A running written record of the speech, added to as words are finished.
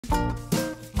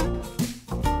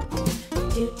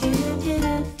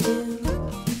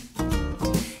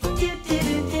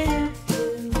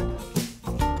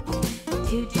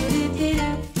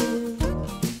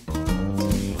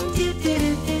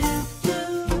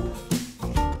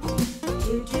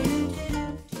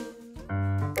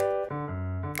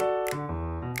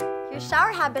Your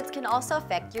shower habits can also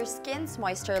affect your skin's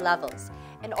moisture levels.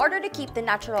 In order to keep the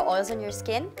natural oils on your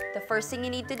skin, the first thing you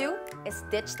need to do is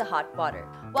ditch the hot water.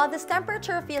 While this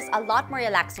temperature feels a lot more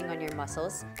relaxing on your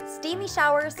muscles, steamy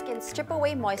showers can strip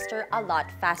away moisture a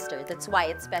lot faster. That's why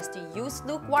it's best to use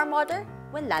lukewarm water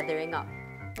when lathering up.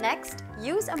 Next,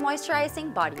 use a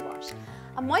moisturizing body wash.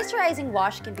 A moisturizing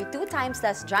wash can be 2 times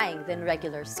less drying than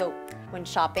regular soap. When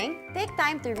shopping, take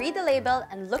time to read the label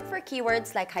and look for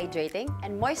keywords like hydrating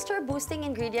and moisture-boosting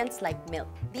ingredients like milk.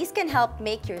 These can help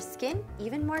make your skin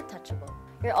even more touchable.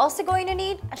 You're also going to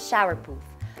need a shower proof.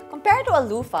 Compared to a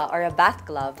loofah or a bath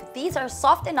glove, these are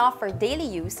soft enough for daily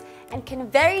use and can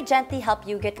very gently help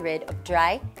you get rid of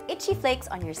dry, itchy flakes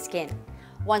on your skin.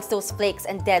 Once those flakes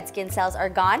and dead skin cells are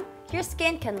gone, your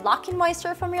skin can lock in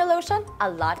moisture from your lotion a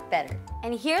lot better.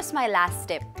 And here's my last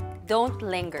tip. Don't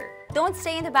linger. Don't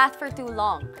stay in the bath for too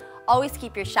long. Always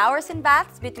keep your showers and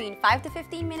baths between 5 to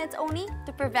 15 minutes only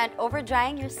to prevent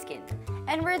over-drying your skin.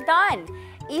 And we're done!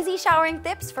 Easy showering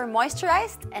tips for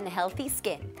moisturized and healthy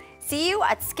skin. See you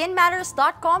at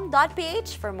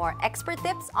skinmatters.com.ph for more expert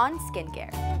tips on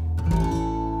skincare.